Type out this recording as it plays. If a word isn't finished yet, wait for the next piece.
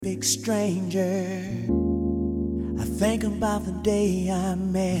Big stranger, I think about the day I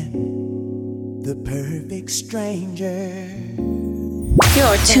met the perfect stranger.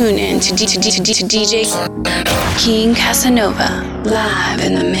 You're tuned in to DJ King Casanova, live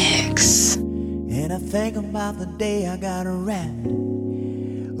in the mix. And I think about the day I got wrapped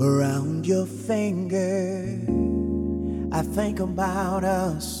around your finger. I think about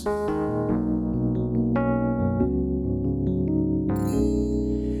us.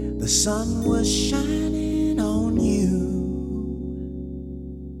 The sun was shining on you.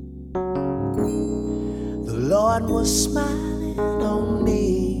 The Lord was smiling on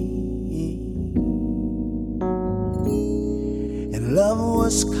me. And love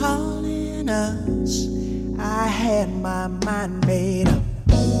was calling us. I had my mind made up.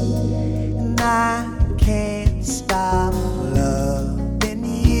 And I can't stop loving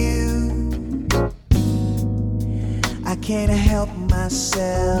you. I can't help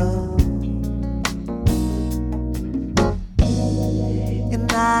myself,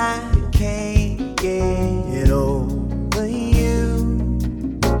 and I can't get over you.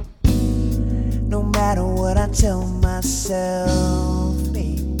 No matter what I tell myself,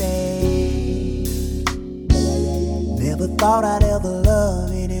 baby. Never thought I'd ever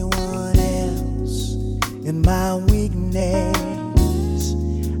love anyone else. In my weakness,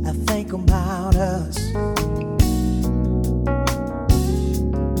 I think about us.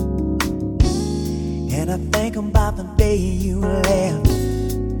 And I think about the day you left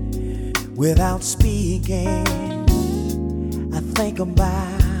without speaking. I think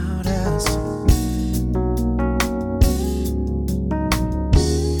about us.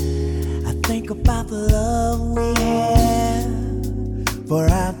 I think about the love we have for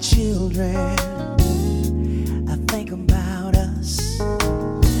our children. I think about us.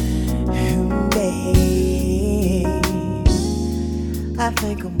 Babe, I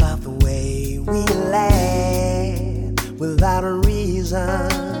think about the way we laugh without a reason.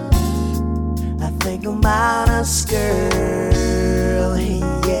 I think about us, girl,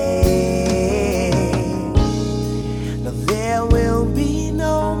 yeah. Now there will be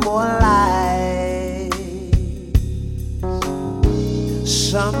no more lies.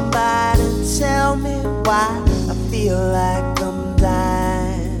 Somebody tell me why I feel like I'm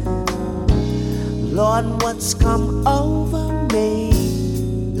dying. Lord, what's come over me?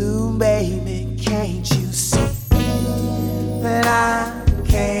 Ooh, baby, can't you see that I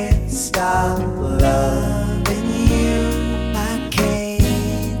can't stop loving you? I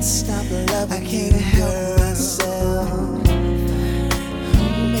can't stop loving you. I can't help myself,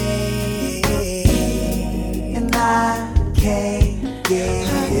 and I can't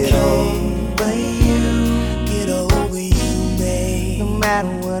get over you. Get over you, babe. No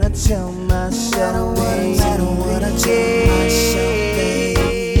matter what I tell myself, no matter what I tell myself.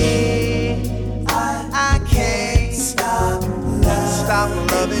 Stop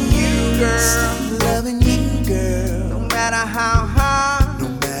loving you, girl. Stop loving you, girl. No matter how hard, no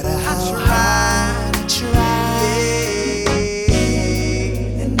matter how hard I try,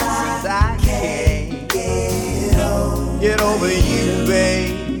 yeah. And I can't get over you,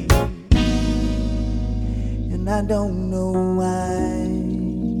 babe. And I don't know why.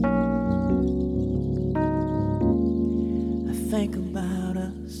 I think about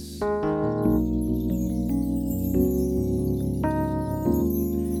us.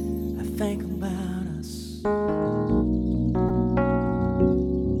 Think about us.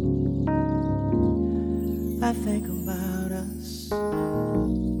 I think about us.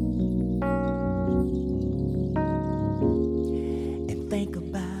 And think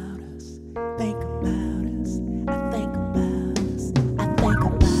about us. Think about us. I think about us. I think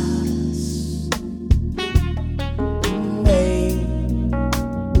about us. Babe,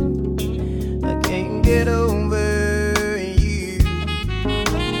 I can't get over.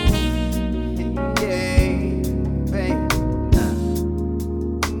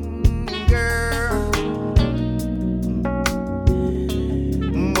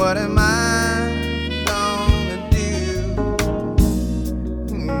 What am I gonna do,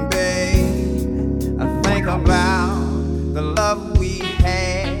 babe? I think about the love we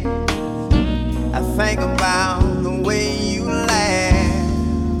had. I think about the way you laugh,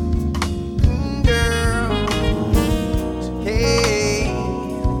 girl. Hey,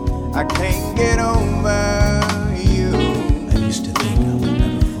 I can't get over you. I used to think I would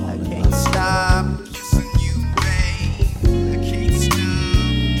never fall in love. I can't stop kissing you, babe. I can't stop.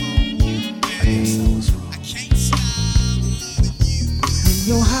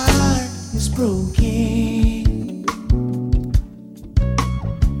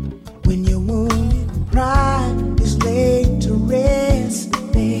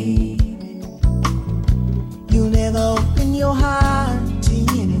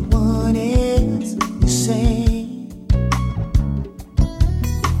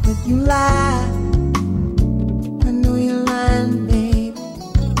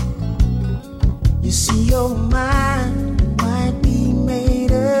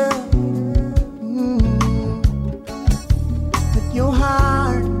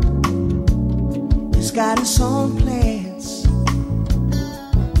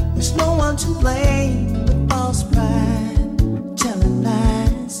 to blame with false pride, telling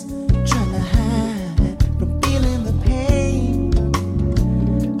lies, trying to hide from feeling the pain.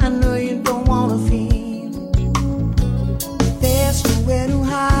 I know you don't wanna feel. There's nowhere to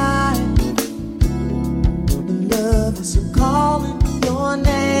hide. When love is calling your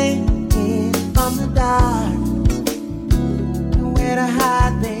name from the dark. Nowhere to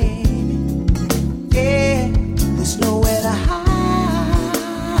hide, baby. Yeah, there's nowhere to hide.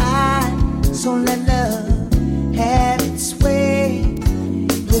 So let love have its way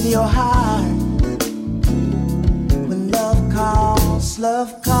with your heart. When love calls,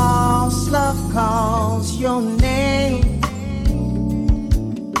 love calls, love calls your name.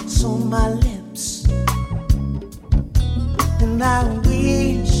 It's on my lips, and I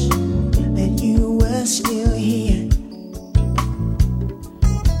wish that you were still here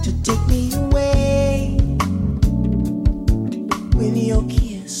to take me away with your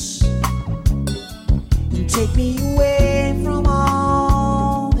kiss, and take me away from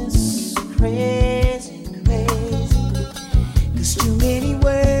all this crazy, crazy. 'Cause too many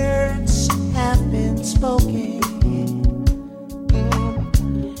words have been spoken,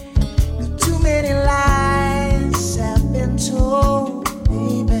 too many lies have been told,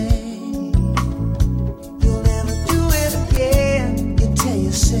 baby. You'll never do it again. You tell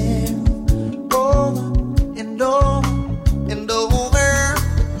yourself over and over and over,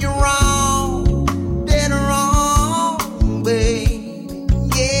 you're wrong, dead wrong, baby.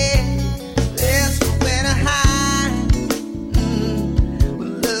 Yeah, there's nowhere to hide. When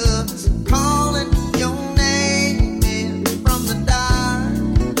love is calling your name from the dark,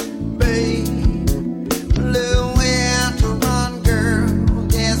 baby. Nowhere to run, girl.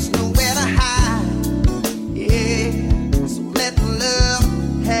 There's nowhere to hide. Yeah, so let love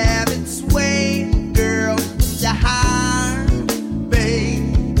have its way, girl. With your heart, babe.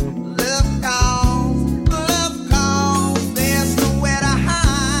 Love calls. There's nowhere to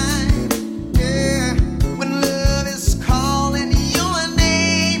hide. Yeah, when love is calling your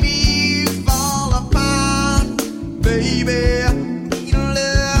name, you fall apart, baby. Need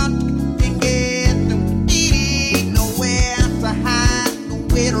love to get need nowhere to hide,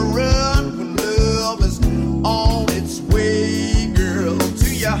 nowhere to run. When love is on its way, girl, to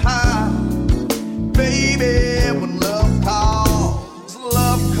your heart, baby. When love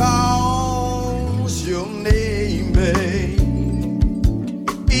calls your name, babe.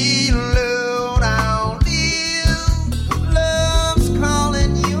 Be low down, love's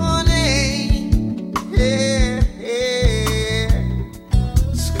calling your name. Yeah, yeah.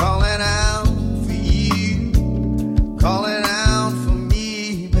 It's calling out for you, calling out for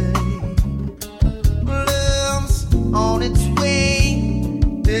me, babe. Love's on its way,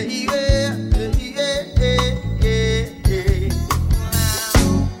 baby.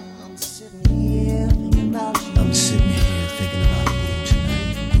 I'm sitting here thinking about you. I'm sitting here thinking about you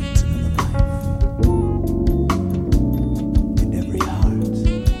tonight. It's another life in every heart,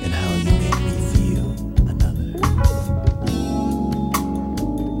 and how you make me feel another.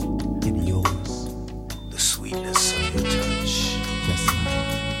 In yours, the sweetness of your touch, just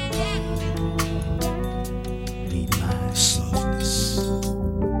mine. Need my softness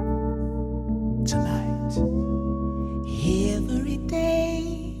tonight. Every day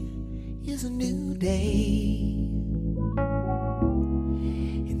is a new day,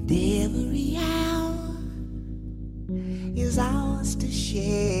 and every hour is ours to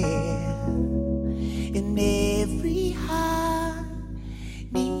share, and every heart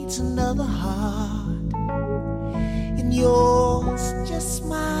needs another heart, and yours just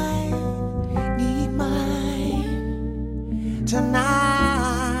mine, need mine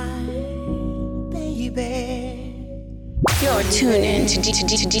tonight, baby. You're tuned in to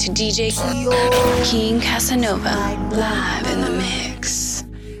DJ King Casanova, live in the mix.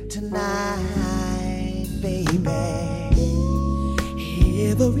 Tonight, baby.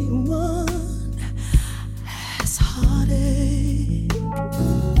 Everyone has heartache,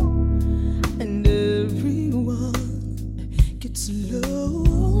 and everyone gets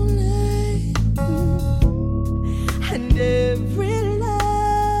lonely, and every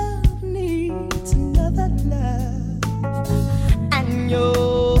love needs another love, and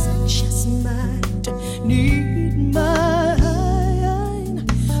yours just might need mine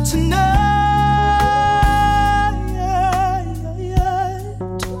tonight.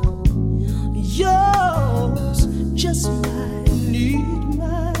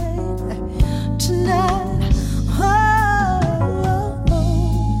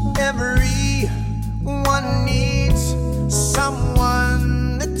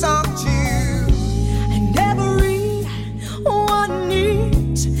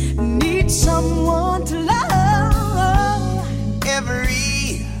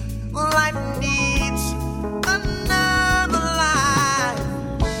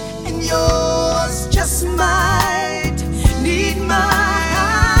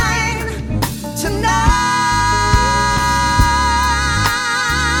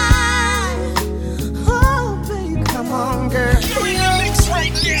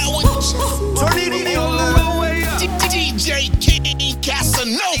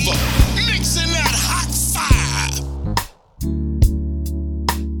 Casanova, mixing that hot fire.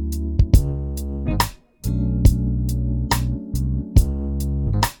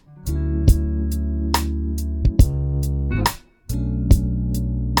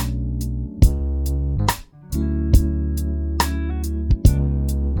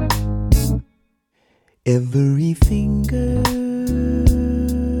 Every finger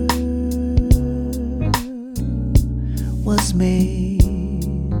was made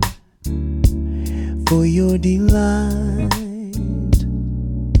for your delight,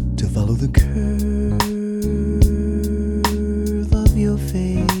 to follow the curve of your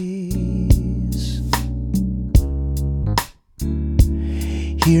face.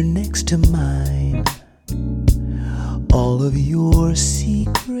 Here next to mine, all of your secrets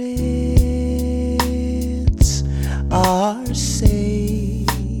are safe.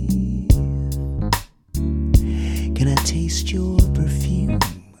 Can I taste your perfume?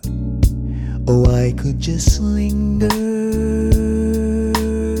 Oh, I could just linger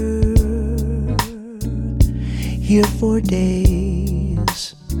here for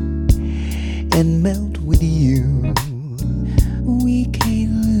days and melt with you. We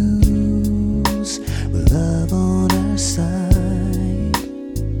can't lose with love on our side,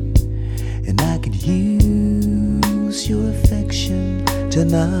 and I could use your affection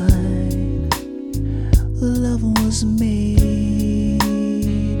tonight. Love was made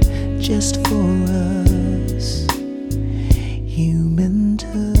just for us. Human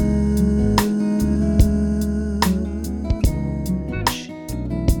touch,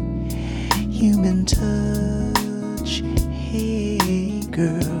 human touch. Hey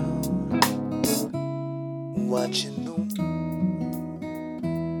girl, what you know?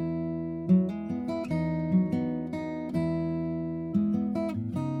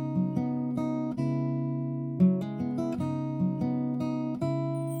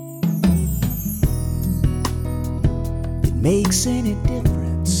 Makes any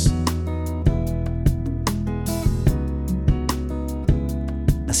difference?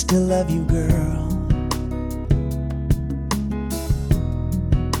 I still love you, girl.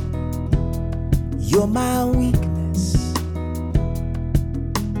 You're my weakness.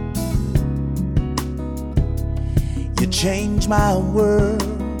 You change my world.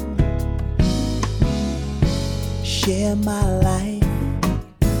 Share my life.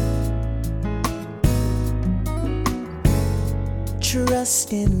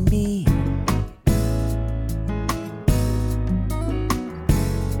 Trust in me.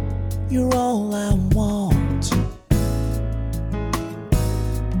 You're all I want.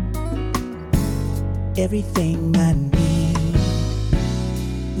 Everything I need.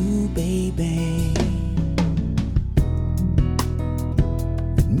 Ooh, baby.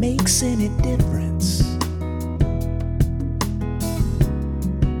 If it makes any difference,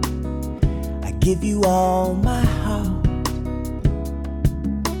 I give you all my heart.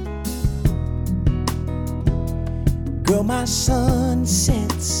 Girl, my sun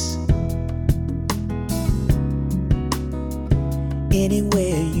sets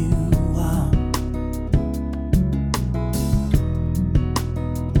anywhere you are.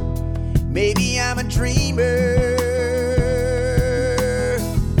 Maybe I'm a dreamer.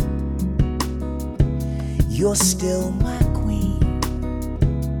 You're still my queen.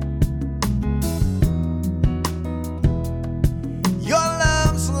 Your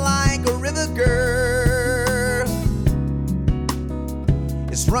love's like a river, girl.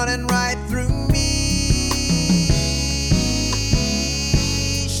 It's running right through me.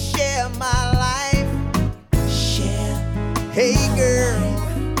 Share my life. Share. Hey girl,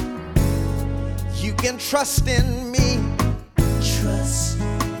 you can trust in me. Trust,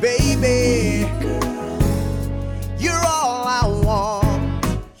 baby. Girl, you're all I want.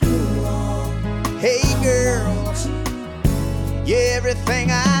 You're all. Hey girl, you're everything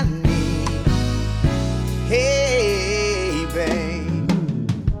I need. Hey babe,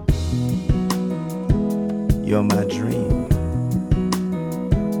 you're my dream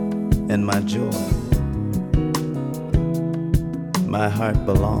and my joy. My heart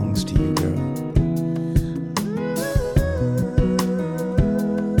belongs to you, girl.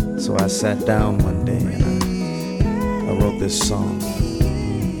 So I sat down one day and I wrote this song,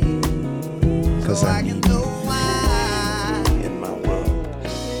 'cause I need you in my world.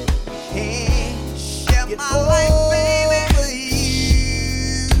 Share my life, baby, for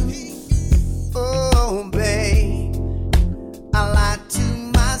you. Oh, babe, I lied to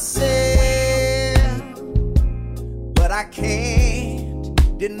myself, but I can't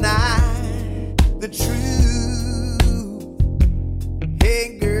deny the truth.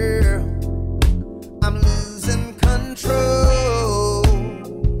 Hey girl, I'm losing control.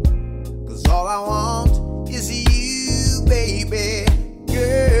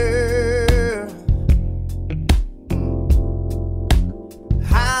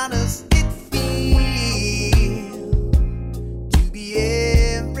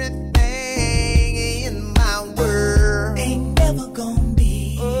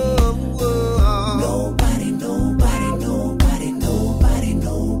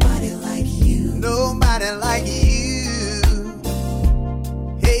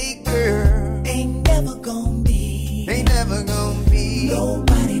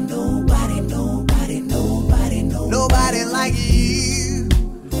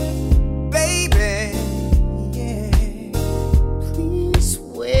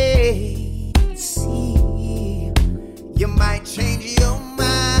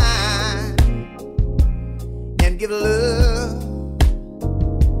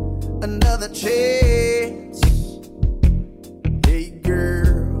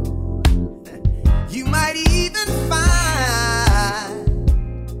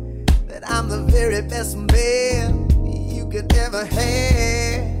 very best man you could ever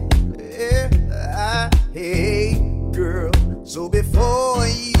have. Hey, girl, so before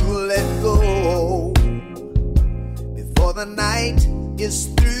you let go, before the night is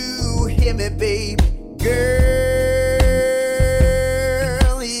through, hear me, baby, girl,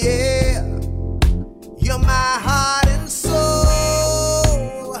 yeah, you're my heart and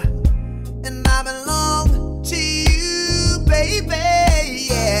soul, and I belong to you, baby,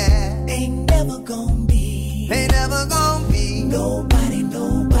 yeah. Ain't never gonna be nobody,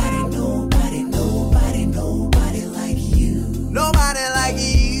 nobody, nobody, nobody, nobody like you. Nobody like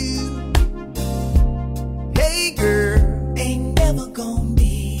you. Hey girl, ain't never gonna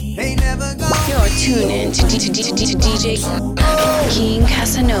be. You're tuned in to DJ King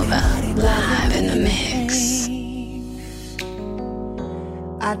Casanova, live in the mix.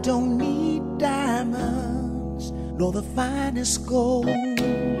 I don't need diamonds nor the finest gold,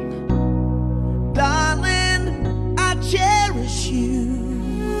 darling, I cherish you,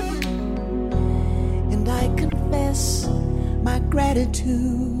 and I confess my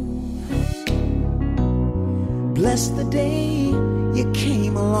gratitude. Bless the day you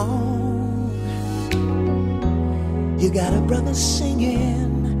came along. You got a brother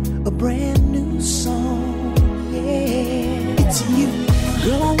singing a brand new song, yeah. It's you.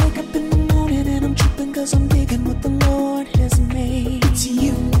 Girl, I wake up in the morning and I'm tripping 'cause I'm digging what the Lord has made. It's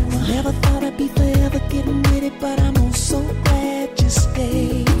you. Never thought I'd be forever getting with it, but I'm oh so glad you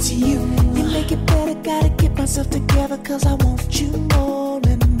stayed. It's you. You make it better, gotta get myself together 'cause I want you more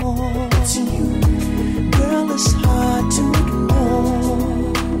and more. It's you. Girl, it's hard to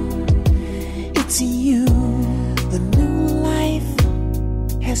ignore. It's you. A new life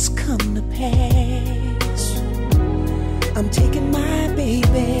has come to pass. I'm taking my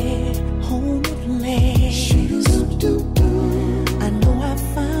baby home at last. I know I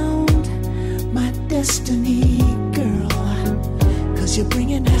found my destiny, girl, 'cause you're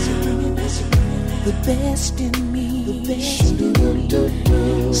bringing out the best in me.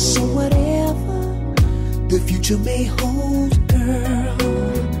 So whatever the future may hold, girl,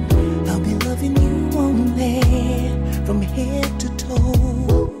 I'll be loving you only from head to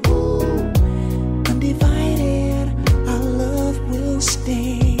toe. Undivided, our love will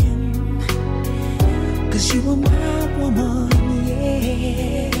stand, 'cause you are my woman,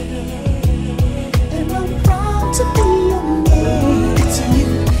 yeah. And I'm proud to be